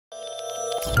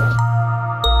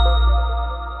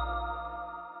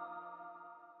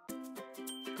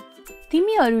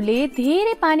तिमीहरूले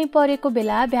धेरै पानी परेको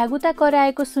बेला भ्यागुता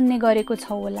कराएको सुन्ने गरेको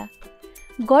छौ होला।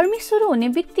 गर्मी सुरु हुने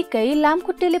बित्तिकै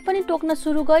लामखुट्टेले पनि टोक्न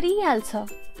सुरु गरिहाल्छ।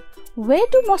 Where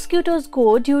do mosquitoes go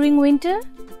during winter?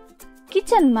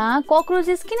 किचनमा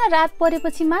कक्रोचेस किन रात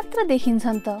परेपछि मात्र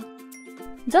देखिन्छन् त?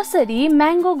 जसरी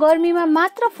म्याङ्गो गर्मीमा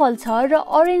मात्र फल्छ र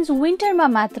अरेन्ज विन्टरमा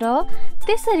मात्र,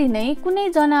 त्यसरी नै कुनै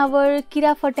जनावर,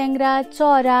 किराफट्याङ्ग्रा,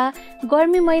 चरा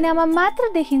गर्मी महिनामा मात्र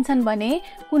देखिन्छन् भने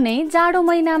कुनै जाडो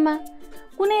महिनामा,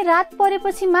 कुनै रात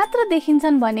परेपछि मात्र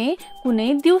देखिन्छन् भने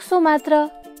कुनै दिउँसो मात्र।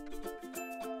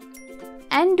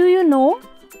 And do you know?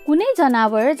 कुनै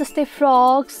जनावर जस्तै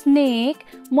फ्रग, स्नेक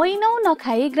महिनौं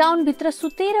नखाई ग्राउन्ड भित्र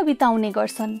सुतेर बिताउने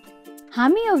गर्छन्।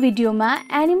 हामी यो भिडियोमा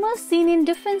animals seen in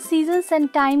different seasons and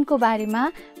टाइमको बारेमा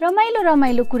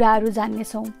रमाइलो कुराहरू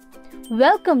जान्नेछौँ।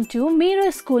 वेलकम टु मेरो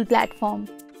school platform.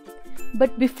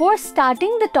 But before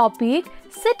starting the topic,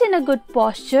 sit in a good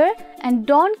posture and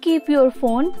don't keep your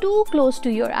phone too close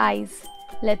to your eyes.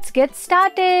 Let's get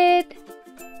started.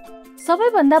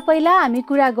 सबैभन्दा पहिला हामी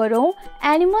कुरा गरौँ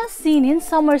animals seen in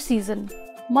summer season.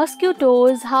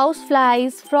 Mosquitoes,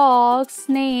 houseflies, frogs,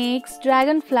 snakes,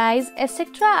 dragonflies,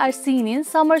 etc. are seen in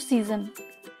summer season.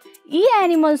 यी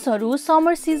एनिमल्सहरू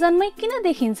summer सिजनमै किन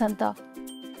देखिन्छन् त?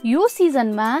 यो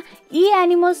सिजनमा यी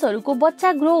एनिमल्सहरूको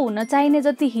बच्चा ग्रो हुन चाहिने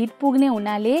जति हिट पुग्ने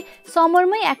हुनाले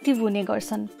समरमै एक्टिभ हुने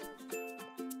गर्छन्।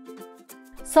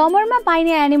 समरमा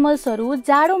पाइने एनिमल्सहरू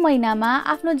जाडो महिनामा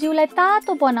आफ्नो जिउलाई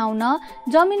तातो बनाउन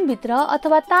जमिनभित्र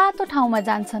अथवा तातो ठाउँमा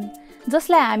जान्छन्,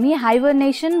 जसलाई हामी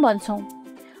हाइबरनेसन भन्छौँ।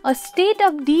 A state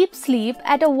of deep sleep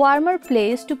at a warmer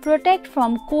place to protect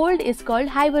from cold is called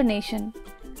hibernation.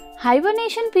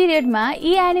 Hibernation period मा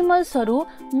यी एनिमल्सहरू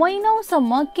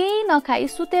महिनौसम्म केही नखाई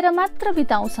सुतेर मात्र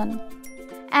बिताउँछन्।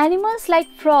 Animals like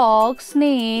frogs,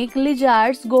 snake,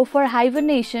 lizards go for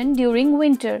hibernation during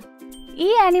winter.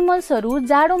 यी एनिमल्सहरू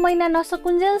जाडो महिना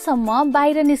नसकुन्जेलसम्म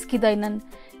बाहिर निस्किँदैनन्,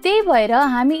 त्यही भएर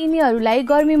हामी यिनीहरूलाई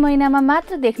गर्मी महिनामा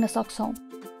मात्र देख्न सक्छौँ।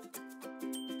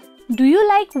 Do you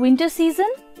like winter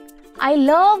season? I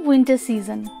love winter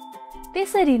season.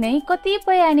 त्यसरी नै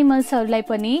कतिपय एनिमल्सहरूलाई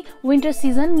पनि विन्टर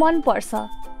सिजन मन पर्छ।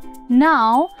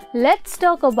 Now, let's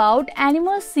talk about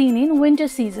animals seen in winter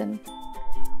season.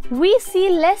 We see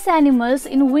less animals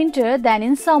in winter than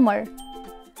in summer.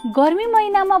 गर्मी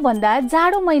महिनामा भन्दा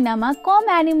जाडो महिनामा कम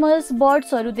एनिमल्स,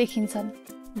 बर्ड्सहरू देखिन्छन्।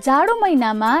 जाडो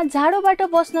महिनामा जाडोबाट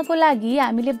बस्नको लागि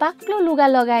हामीले बाक्लो लुगा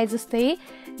लगाए जस्तै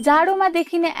जाडोमा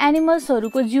देखिने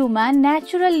एनिमल्सहरूको जिउमा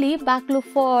नेचुरल्ली बाक्लो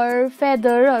फर,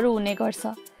 फेदरहरू हुने गर्छ,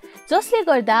 जसले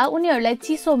गर्दा उनीहरूलाई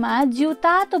चिसोमा जिउ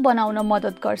तातो बनाउन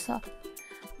मद्दत गर्छ।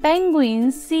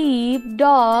 Penguins, sheep,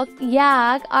 duck,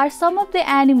 yak are some of the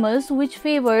animals which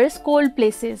favors cold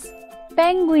places.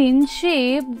 Penguin,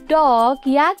 sheep, duck,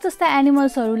 yak जस्ता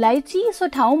एनिमल्सहरूलाई चिसो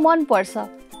ठाउँ मन पर्छ।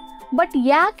 But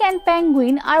yak and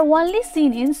penguin are only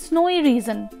seen in snowy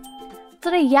region.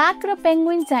 तर याक र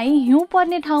पेंगुइन चाहिँ हिउँ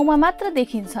पर्ने ठाउँमा मात्र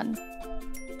देखिन्छन्।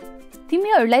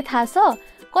 तिमीहरूलाई थाहा छ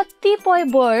कतिपय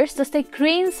बर्ड्स जस्तै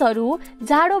क्रेन्सहरू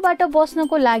जाडोबाट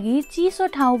बस्नको लागि चिसो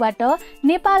ठाउँबाट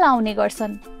नेपाल आउने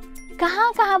गर्छन्।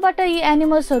 कहाँबाट यी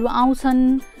एनिमल्सहरू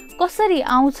आउँछन्, कसरी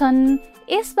आउँछन्,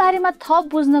 यस बारेमा थप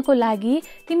बुझ्नको लागि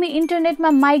तिमी इन्टरनेटमा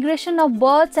migration of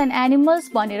birds and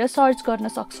animals भनेर सर्च गर्न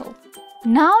सक्छौ।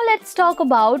 Now let's talk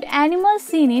about animals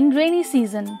seen in rainy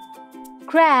season.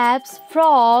 Crabs,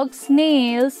 frogs,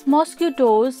 snails,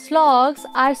 mosquitoes, slugs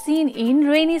are seen in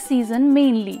rainy season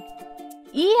mainly.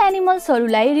 यी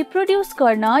एनिमल्सहरूलाई रिप्रोड्युस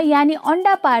गर्न यानि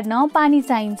अन्डा पार्न पानी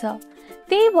चाहिन्छ,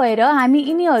 त्यही भएर हामी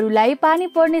यिनीहरूलाई पानी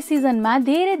पर्ने सिजनमा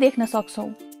धेरै देख्न सक्छौँ।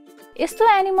 यस्तो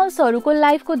एनिमल्सहरूको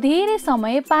लाइफको धेरै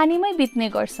समय पानीमै बित्ने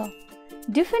गर्छ।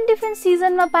 डिफ्रेन्ट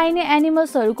सिजनमा पाइने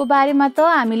एनिमल्सहरूको बारेमा त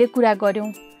हामीले कुरा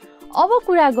गर्यौँ। अब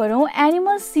कुरा गरौँ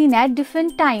animals seen at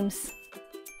different times.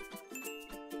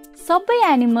 सबै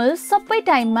एनिमल्स सबै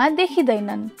टाइममा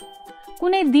देखिँदैनन्।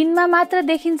 कुनै दिनमा मात्र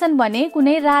देखिन्छन् भने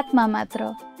कुनै रातमा मात्र।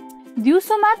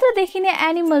 दिउँसो मात्र देखिने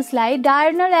एनिमल्सलाई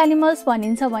डायर्नल एनिमल्स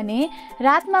भनिन्छ भने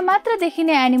रातमा मात्र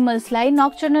देखिने एनिमल्सलाई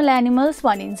नक्टर्नल एनिमल्स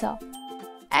भनिन्छ।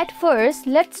 At first,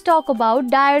 let's talk about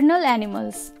diurnal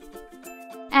animals.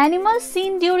 Animals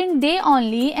seen during day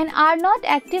only and are not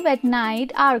active at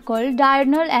night are called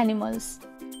diurnal animals.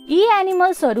 यी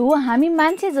एनिमल्सहरू हामी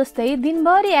मान्छे जस्तै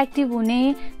दिनभरि एक्टिभ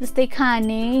हुने, जस्तै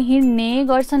खाने, हिँड्ने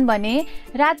गर्छन् भने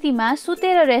रातिमा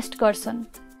सुतेर रेस्ट गर्छन्।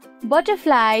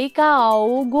 Butterfly,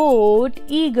 cow, goat,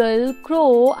 eagle,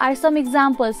 crow are some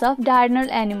examples of diurnal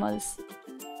animals.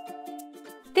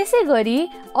 त्यसै गरी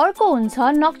अर्को हुन्छ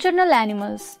nocturnal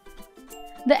animals.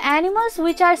 The animals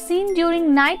which are seen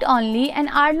during night only and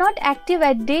are not active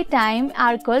at daytime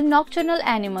are called nocturnal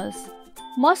animals.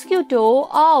 Mosquito,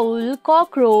 owl,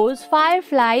 cockroach,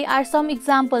 firefly are some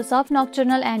examples of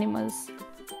nocturnal animals.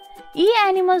 यी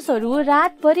एनिमल्सहरू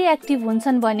रातभरि active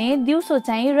हुन्छन् भने दिउँसो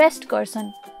चाहिँ rest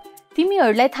गर्छन्।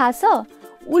 तिमीहरूलाई थाहा छ,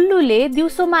 उल्लुले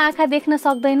दिउँसोमा आँखा देख्न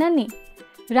सक्दैन नि।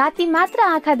 राति मात्र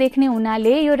आँखा देख्ने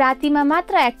हुनाले यो रातिमा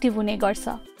मात्र एक्टिभ हुने गर्छ।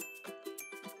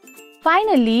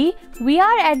 Finally, we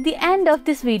are at the end of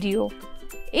this video.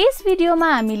 यस भिडियोमा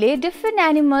हामीले different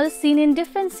animals seen in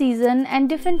different season and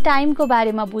different टाइमको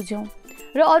बारेमा बुझ्यौं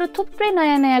र अरु थुप्रै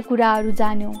नयाँ कुराहरू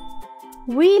जान्यौं।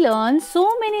 We learned so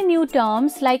many new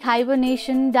terms like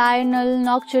hibernation, diurnal,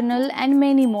 nocturnal and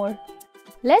many more.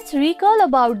 Let's recall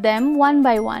about them one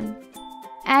by one.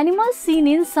 Animals seen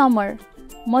in summer: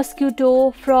 mosquito,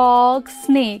 frog,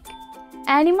 snake.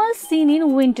 Animals seen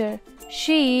in winter: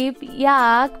 sheep,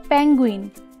 yak,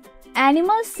 penguin.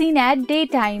 Animals seen at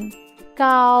daytime: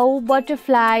 cow,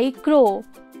 butterfly, crow.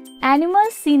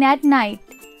 Animals seen at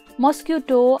night: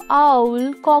 mosquito,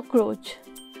 owl, cockroach.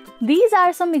 These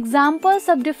are some examples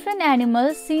of different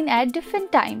animals seen at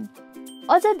different time.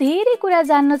 अझ धेरै कुरा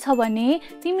जान्न छ भने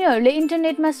तिमीहरूले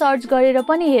इन्टरनेटमा search गरेर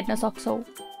पनि हेर्न सक्छौ।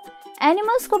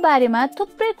 एनिमल्सको बारेमा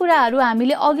थुप्रै कुराहरू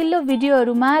हामीले अघिल्लो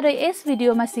भिडियोहरूमा र यस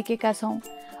भिडियोमा सिकेका छौं।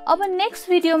 अब नेक्स्ट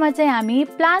भिडियोमा चाहिँ हामी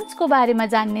प्लान्ट्सको बारेमा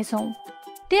जान्ने छौं।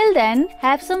 Till then,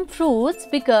 have some fruits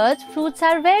because fruits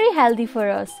are very healthy for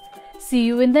us. See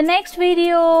you in the next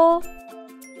video.